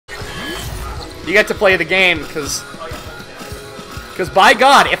You get to play the game, because by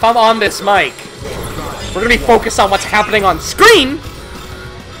God, if I'm on this mic, we're going to be focused on what's happening on screen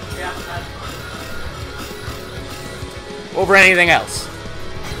over anything else.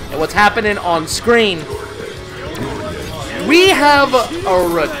 And what's happening on screen, we have a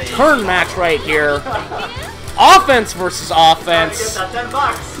return match right here. Offense versus offense.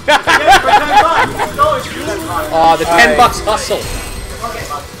 Oh, the $10 hustle.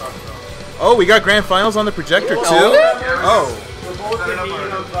 Oh, we got grand finals on the projector too. Oh.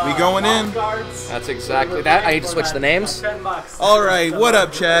 We going in. That's exactly that. I need to switch the names. Alright, what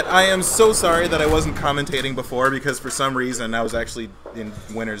up, chat? I am so sorry that I wasn't commentating before because for some reason I was actually in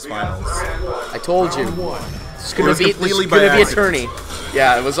winners finals. I told you. It's gonna be a tourney.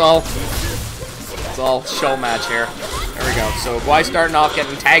 Yeah, it was all show match here. There we go. So Guy starting off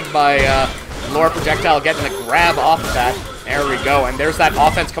getting tagged by Laura Projectile, getting a grab off of that. There we go. And there's that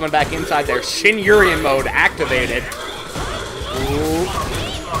offense coming back inside there. Shin Urien mode activated. Ooh.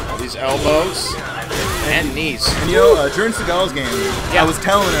 All these elbows and knees. And you know, during Seagal's game, I was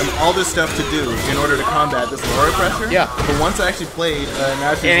telling him all this stuff to do in order to combat this Laura pressure. Yeah. But once I actually played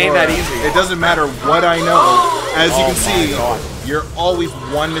Nashu's it ain't Laura, that easy. it doesn't matter what I know. As you can see, you're always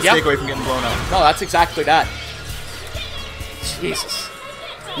one mistake away from getting blown up. No, that's exactly that. Jesus.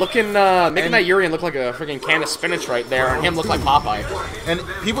 Making that Urien look like a freaking can of spinach right there, and him look like Popeye. And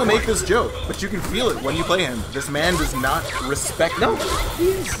people make this joke, but you can feel it when you play him. This man does not respect No,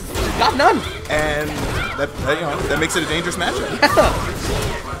 he's got none. And that makes it a dangerous matchup.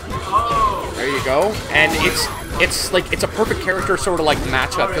 There you go. And it's a perfect character sort of like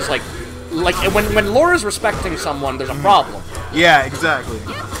matchup, because like when Laura's respecting someone, there's a problem. Yeah, exactly.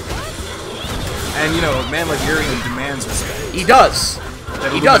 And you know, a man like Urien demands respect. He does.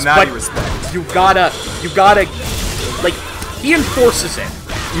 He does, but you gotta, like, he enforces it.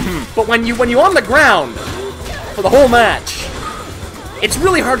 But when you on the ground for the whole match, it's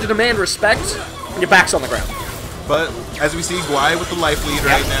really hard to demand respect when your back's on the ground. But as we see, Guy with the life lead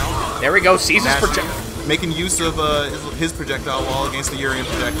right now. There we go. Sees his projectile, making use of his projectile wall against the Urien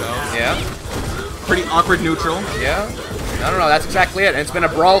projectiles. Yeah. Pretty awkward neutral. Yeah. No. That's exactly it. And it's been a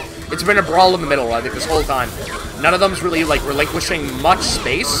brawl. It's been a brawl in the middle, I think, this whole time. None of them's really, like, relinquishing much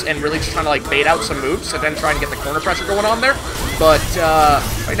space and really just trying to, like, bait out some moves and then trying to get the corner pressure going on there. But,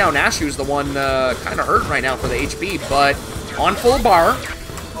 right now, Nashu's the one kind of hurt right now for the HP, but on full bar,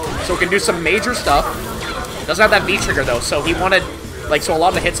 so can do some major stuff. Doesn't have that V-trigger, though, so he wanted, like, so a lot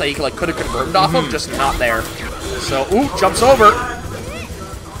of the hits that he, like, could have confirmed off of, just not there. So, ooh, jumps over.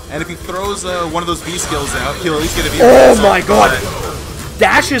 And if he throws one of those V-skills out, he'll at least get a V. Oh, my God.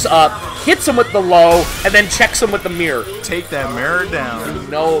 Dashes up, hits him with the low, and then checks him with the mirror. Take that mirror down. You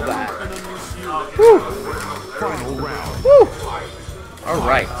know that. Woo. Final round. Woo. All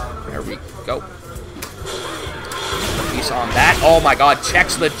right, there we go. Piece on that. Oh my God,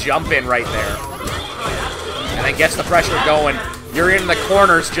 checks the jump in right there, and then gets the pressure going. You're in the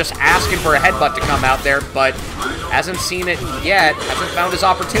corners, just asking for a headbutt to come out there, but hasn't seen it yet. Hasn't found his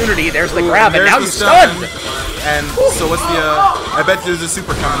opportunity. There's the grab, and now he's stunned. And so what's the, I bet there's a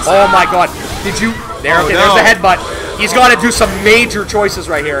super concept. Oh my God, did you, there's the headbutt. He's got to do some major choices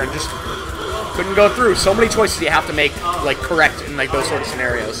right here, and just couldn't go through. So many choices you have to make, like, correct in, like, those sort of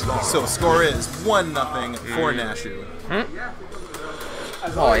scenarios. So score is 1-0 for Nashu.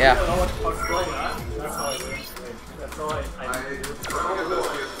 Oh yeah.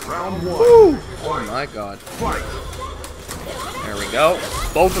 Round one. Woo. Oh my God. There we go.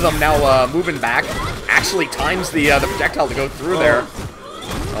 Both of them now moving back. Actually times the projectile to go through there.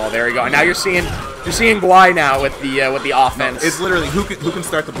 Oh, there you go. And now you're seeing Guy now with the offense. It's literally who can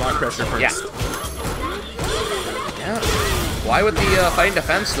start the block pressure first. Yeah. Yeah. Guy with the fighting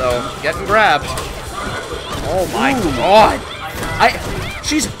defense though, getting grabbed. Oh my God.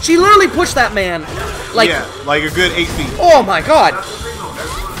 She literally pushed that man like like a good 8 feet. Oh my God.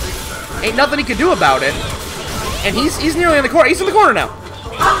 Ain't nothing he can do about it. And he's nearly in the corner. He's in the corner now.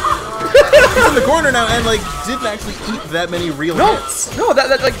 He's in the corner now, and like didn't actually eat that many real hits. No,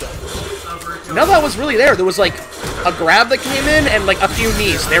 that like none of that was really there. There was like a grab that came in and like a few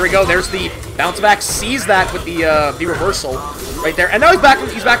knees. There we go. There's the bounce back. Sees that with the reversal right there, and now he's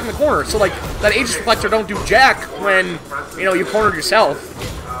back in the corner. So like that Aegis Reflector don't do jack when you cornered yourself.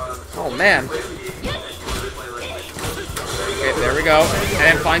 Oh man. Okay, there we go,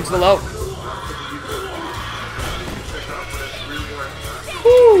 and finds the low.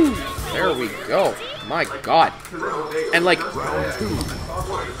 Woo! There we go. My God. And like,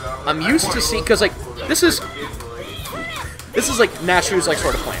 I'm used to see, because like this is like Nashu's like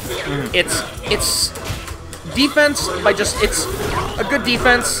sort of plan. It's defense by just, it's a good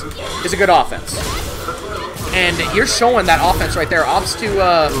defense is a good offense. And you're showing that offense right there. Opts to,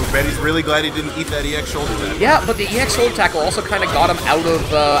 Ooh, Betty's really glad he didn't eat that EX shoulder tackle. Yeah, but the EX shoulder tackle also kind of got him out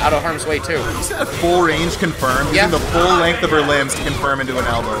of harm's way too. He's got full range confirmed, using the full length of her limbs to confirm into an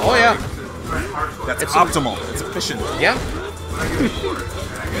elbow. Oh yeah. That's optimal. It's efficient. Yeah.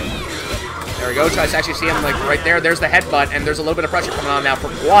 There we go. Tries to actually see him like right there. There's the headbutt, and there's a little bit of pressure coming on now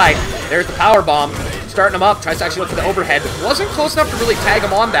from Kawhi. There's the power bomb. Starting him up. Tries to actually look for the overhead. Wasn't close enough to really tag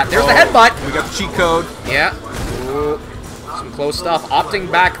him on that. There's the headbutt. We got the cheat code. Yeah. Ooh. Some close stuff.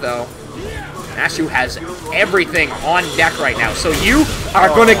 Opting back though. Nashu has everything on deck right now. So you are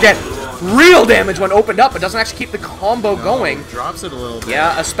going to get real damage when opened up. It doesn't actually keep the combo going. Drops it a little bit.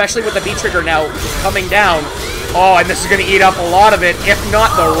 Yeah, especially with the V-trigger now coming down. Oh, and this is going to eat up a lot of it, if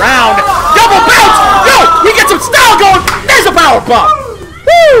not the round. Double bounce! No! We get some style going! There's a power bomb!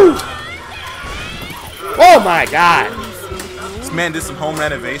 Woo! Oh my god. This man did some home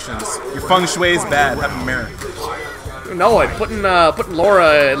renovations. Your feng shui is bad. Have a mirror. No, putting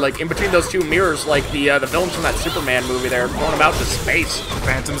Laura like in between those two mirrors, like the villains from that Superman movie there, throwing them out to space.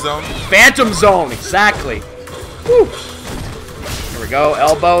 Phantom Zone? Phantom Zone, exactly. Woo! Here we go,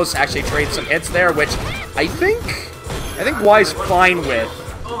 elbows, actually trade some hits there, which I think Y's fine with.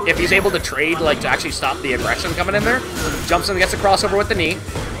 If he's able to trade, like, to actually stop the aggression coming in there. Jumps in, gets a crossover with the knee.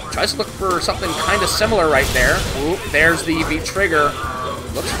 Tries to look for something kind of similar right there. Ooh, there's the V-trigger.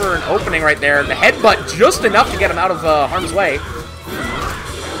 Looks for an opening right there. The headbutt just enough to get him out of harm's way. There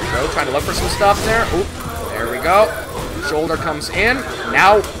we go, trying to look for some stuff there. Ooh, there we go. Shoulder comes in.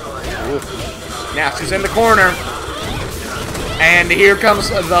 Now, Nashu's in the corner. And here comes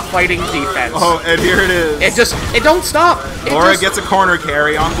the fighting defense. Oh, and here it is. It don't stop. Laura gets a corner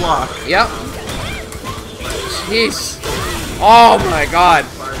carry on block. Yep. Jeez. Oh my god.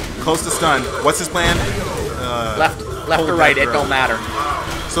 Close to stun. What's his plan? Left or right, it don't matter.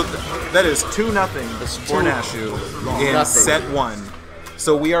 So that is 2-0 for Nashu in set 1.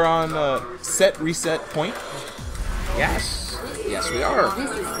 So we are on set reset point. Yes. Yes, we are.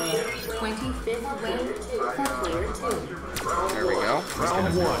 This is the 25th wave for player 2. There we go.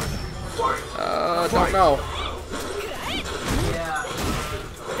 Round 1. Don't know.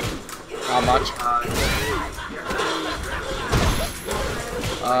 How much?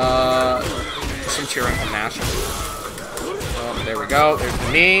 Some cheering from Nash. Oh, there we go. There's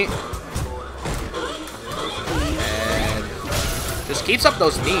the knee. And just keeps up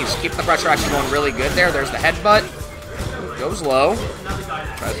those knees. Keep the pressure actually going really good there. There's the headbutt. Goes low.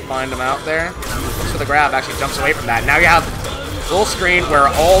 Tries to find him out there. Looks for the grab. Actually jumps away from that. Now you have full screen where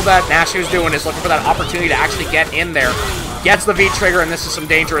all that Nashu's doing is looking for that opportunity to actually get in there. Gets the V-trigger, and this is some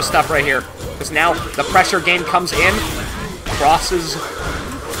dangerous stuff right here. Because now the pressure game comes in. Crosses.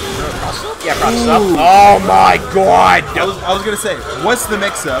 Yeah, crosses up. Oh my god! I was gonna say, what's the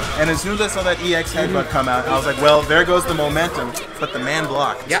mix-up? And as soon as I saw that EX headbutt come out, I was like, well, there goes the momentum. But the man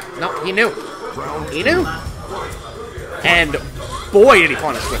blocked. Yeah, no, he knew. He knew. And boy, did he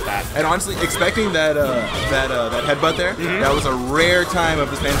punish with that. And honestly, expecting that that headbutt there, that was a rare time of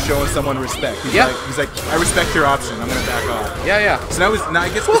this man showing someone respect. He's like, I respect your option. I'm gonna back off. Yeah, yeah. So now I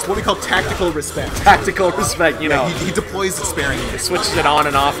guess it's what we call tactical respect. Tactical respect, you know. He deploys it sparingly. He switches it on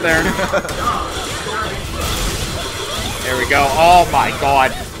and off there. There we go. Oh my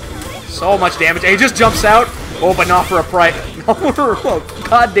god. So much damage. And he just jumps out. Oh, but not for a price. Not for a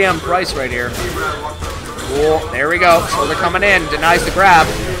goddamn price right here. Cool. There we go. Shoulder coming in. Denies the grab.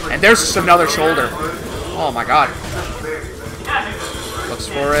 And there's just another shoulder. Oh my god. Looks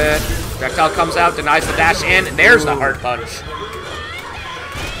for it. Projectile comes out. Denies the dash in. And there's the hard punch.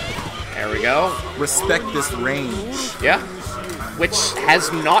 There we go. Respect this range. Yeah. Which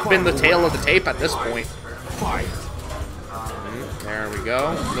has not been the tail of the tape at this point. There we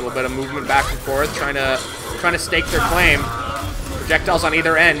go. A little bit of movement back and forth. Trying to stake their claim. Projectiles on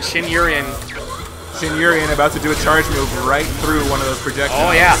either end. Urien Urien about to do a charge move right through one of those projectiles.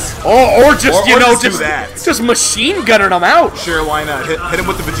 Oh yeah. Or just just machine gunning them out. Sure, why not? Hit him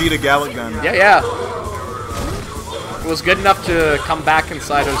with the Vegeta Gallic gun. Yeah, yeah. It was good enough to come back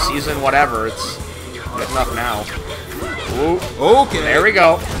inside of season whatever. It's good enough now. Ooh. Okay. There we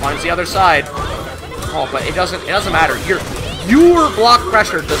go. Finds the other side. Oh, but it doesn't matter. Your block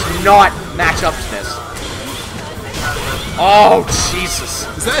pressure does not match up to this. Oh, Jesus.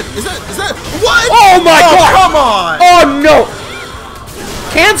 Is that what? Oh my god! Come on! Oh no!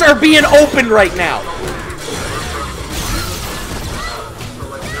 Cans are being opened right now.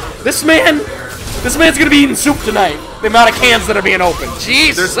 This man's gonna be eating soup tonight. The amount of cans that are being opened.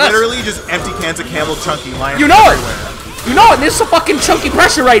 Jesus. There's literally just empty cans of Campbell Chunky lying everywhere. everywhere. You know it. There's some fucking chunky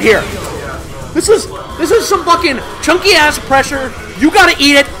pressure right here. This is some fucking chunky ass pressure. You gotta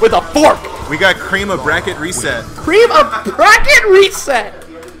eat it with a fork. We got cream of bracket reset Cream of bracket reset.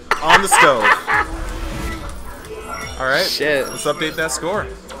 on the stove. All right. Shit. Let's update that score.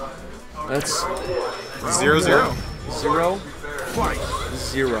 That's 0-0. 0-0.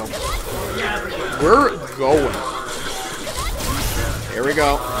 We're going. Here we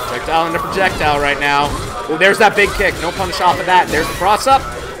go. Projectile into projectile right now. Oh, there's that big kick. No punish off of that. There's the cross up.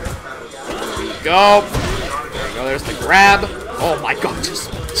 There we go. There we go. There's the grab. Oh my god, just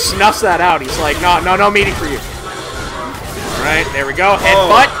snuffs that out. He's like, no meeting for you. All right, there we go.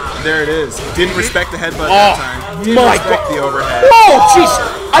 Headbutt. Oh, there it is. Didn't respect the headbutt that time. Didn't my respect god. the overhead. Oh, jeez.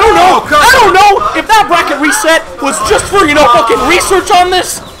 I don't know. I don't know if that bracket reset was just for, you know, fucking research on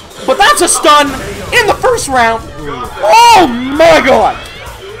this, but that's a stun in the first round. Oh my god.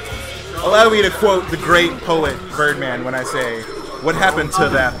 Allow me to quote the great poet Birdman when I say, "What happened to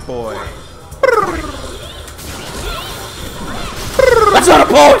that boy?" That's not a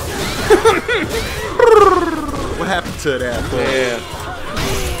poet. What happened to that boy? Yeah.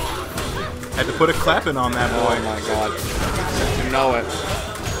 Had to put a clapping on that boy. Oh my god. You know it.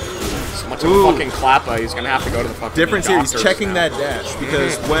 So much of a fucking clapper, he's gonna have to go to the fucking Difference here, he's doctors checking now. that dash,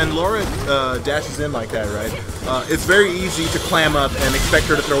 because when Laura dashes in like that, right, it's very easy to clam up and expect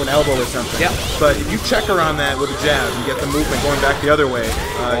her to throw an elbow or something. Yep. But if you check her on that with a jab, you get the movement going back the other way.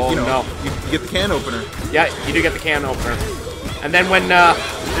 You know, you get the can opener. Yeah, you do get the can opener. And then when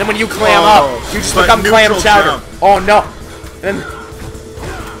you clam up, you just but become clam neutral chowder. jump. Oh no. Then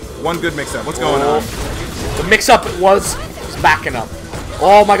One good mix-up. What's going on? the mix-up was backing up.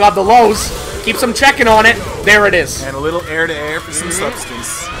 Oh my god, the lows. Keeps him checking on it. There it is. And a little air-to-air for some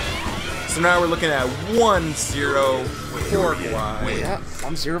substance. So now we're looking at 1-0 for Guay. Yeah,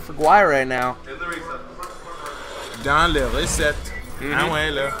 1-0 for Guay right now. Dans le reset. Ah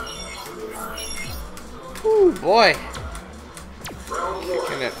ouais, là. Ooh, boy.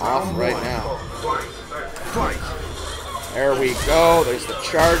 Kicking it off right now. There we go. There's the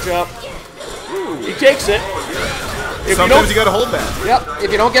charge up. Ooh, he takes it. If Sometimes you gotta hold that. Yep,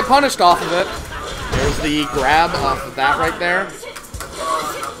 if you don't get punished off of it. There's the grab off of that right there.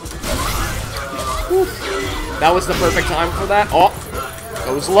 Whew. That was the perfect time for that. Oh,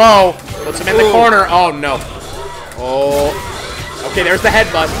 goes low. Puts him in the corner. Oh, no. Oh. Okay, there's the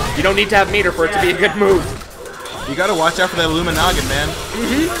headbutt. You don't need to have meter for it to be a good move. You gotta watch out for that Illuminagin, man.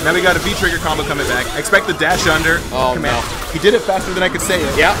 Now we got a V-trigger combo coming back. I expect the dash under. Oh, command. no. He did it faster than I could say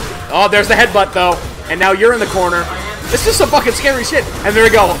it. Yeah. Oh, there's the headbutt, though. And now you're in the corner. This is some fucking scary shit. And there we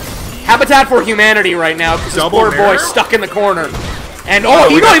go. Habitat for Humanity right now, because this poor mirror? boy's stuck in the corner. And, oh,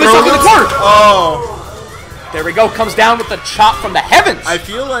 he's we not got even stuck in the corner. Oh. There we go. Comes down with the chop from the heavens. I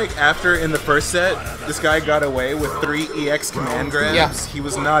feel like after in the first set, this guy got away with 3 EX command grabs. Yeah. He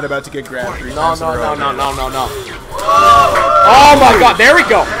was not about to get grabbed 3 No. times in a row. Oh my god, there we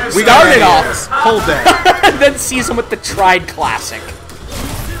go. We got Started off. EX. Hold that. And then sees him with the tried classic.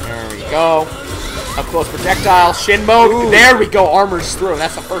 There we go. Up close projectile, shin mode. Ooh. There we go, armor's through. And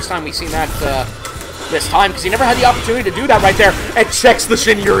that's the first time we've seen that this time, because he never had the opportunity to do that right there. And checks the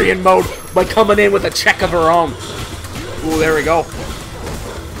Shin Urien mode by coming in with a check of her own. Ooh, there we go.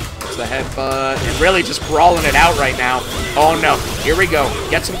 It's the headbutt. And really just brawling it out right now. Oh no, here we go.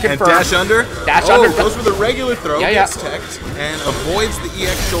 Gets him confirmed. And dash under. Dash under. Goes for the regular throw. Yeah. Gets teched and avoids the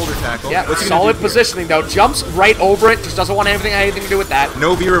EX shoulder tackle. Yeah, What's he gonna solid do here? positioning though. Jumps right over it. Just doesn't want anything to do with that.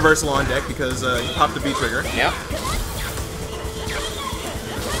 No V reversal on deck because he popped the V trigger. Yep.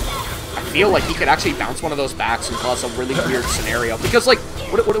 I feel like he could actually bounce one of those backs and cause a really weird scenario. Because like,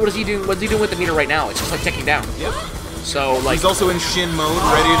 what is he doing? What's he doing with the meter right now? It's just like ticking down. Yep. So like, He's also in Shin mode,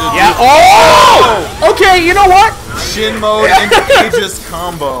 ready to yeah. do Oh! Okay, you know what? Shin mode into Aegis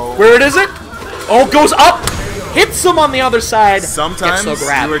combo. Where is it? Oh, goes up, hits him on the other side. Sometimes gets the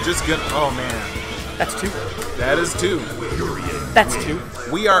grab. you are just gonna. Oh man, That's 2. that is 2. That's 2.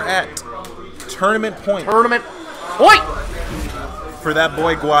 We are at tournament point Tournament point. for that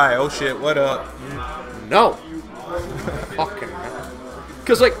boy Guay. Oh shit, what up? No. Fucking.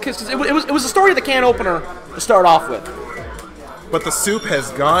 Because it was the story of the can opener to start off with. But the soup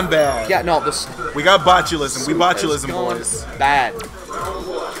has gone bad. Yeah, no, this. We got botulism. We has botulism, gone boys. Bad.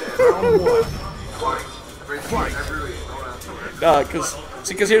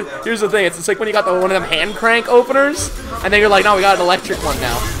 Because here's the thing. It's like when you got one of them hand crank openers, and then you're like, no, we got an electric one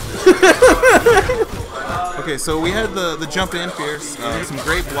now. Okay, so we had the jump in fierce, some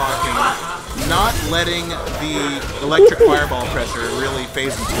great blocking. not letting the electric fireball pressure really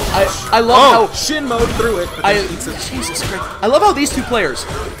phase him too much. I love how Shin mode through it. But then eats it. Jesus Christ! I love how these two players,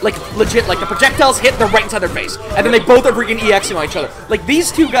 like legit, like the projectiles hit them right inside their face, and then they both are freaking EXing on each other. Like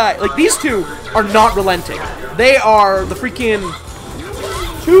these two guys, like these two are not relenting. They are the freaking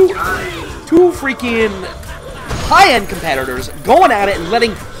two freaking high-end competitors going at it and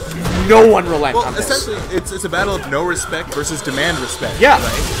letting no one relent on this. Essentially, it's a battle of no respect versus demand respect. Yeah.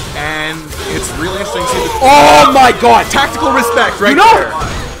 Right? And it's really interesting to see the Oh my god! tactical respect right You know- there.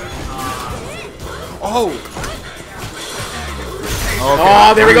 Oh.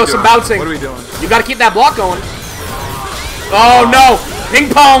 Oh, there we go, some bouncing. What are we doing? You gotta keep that block going. Oh no! Ping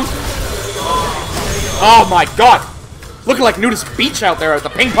pong! Oh my god! Looking like nudist beach out there at the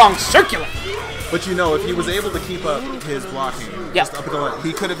ping pong circular. But you know, if he was able to keep up his blocking, Yeah. just up and going,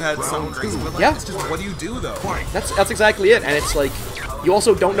 he could have had some crazy. But like, Yeah. it's just what do you do though? That's exactly it, and it's like you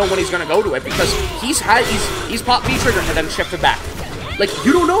also don't know when he's gonna go to it because he's popped V trigger and then shifted back. Like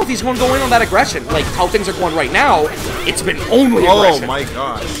you don't know if he's going to go in on that aggression. Like how things are going right now, it's been only aggression. Oh my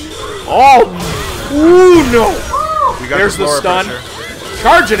gosh! Oh, ooh no! We got There's the floor stun. pressure.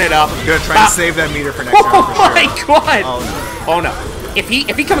 Charging it up. Gonna try and save that meter for next round Oh for sure. my god! Oh no. Oh no! If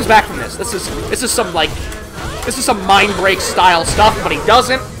he comes back from this, this is some like mind break style stuff, but he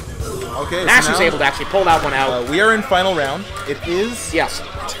doesn't. Okay. Nashu's so now, able to actually pull that one out. we are in final round. It is Yes.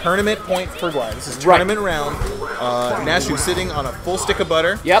 tournament point for Guai. This is Right. tournament round. Nashu sitting on a full stick of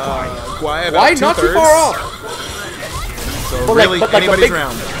butter. Yep. Guai about Why not too 2/3. far off? So But really, like anybody's the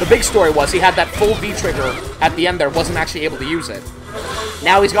round. big story was he had that full V trigger at the end there, wasn't actually able to use it.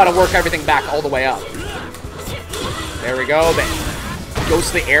 Now he's got to work everything back all the way up. There we go. Then goes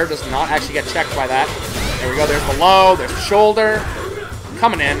to the air, does not actually get checked by that. There we go. There's the low. There's the shoulder.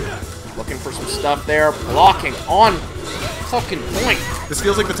 Coming in, looking for some stuff there. Blocking on fucking point. This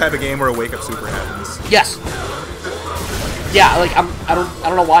feels like the type of game where a wake up super happens. Yes. Yeah, like I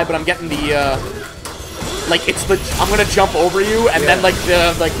don't know why, but I'm getting the like it's the I'm gonna jump over you and then like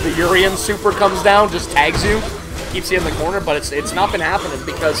the Urien super comes down, just tags you, keeps you in the corner, but it's not been happening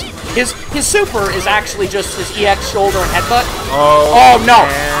because his super is actually just his EX shoulder and headbutt. Oh no!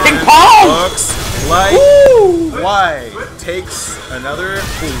 and Ping pong! Looks like Woo! Why takes another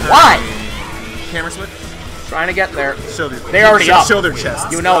Why? camera switch. Trying to get there. Shoulder. They already up. Shoulder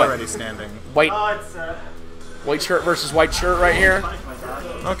chest. You know it. already standing. White shirt versus white shirt right here.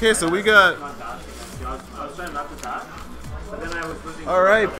 Okay, so we got. All right,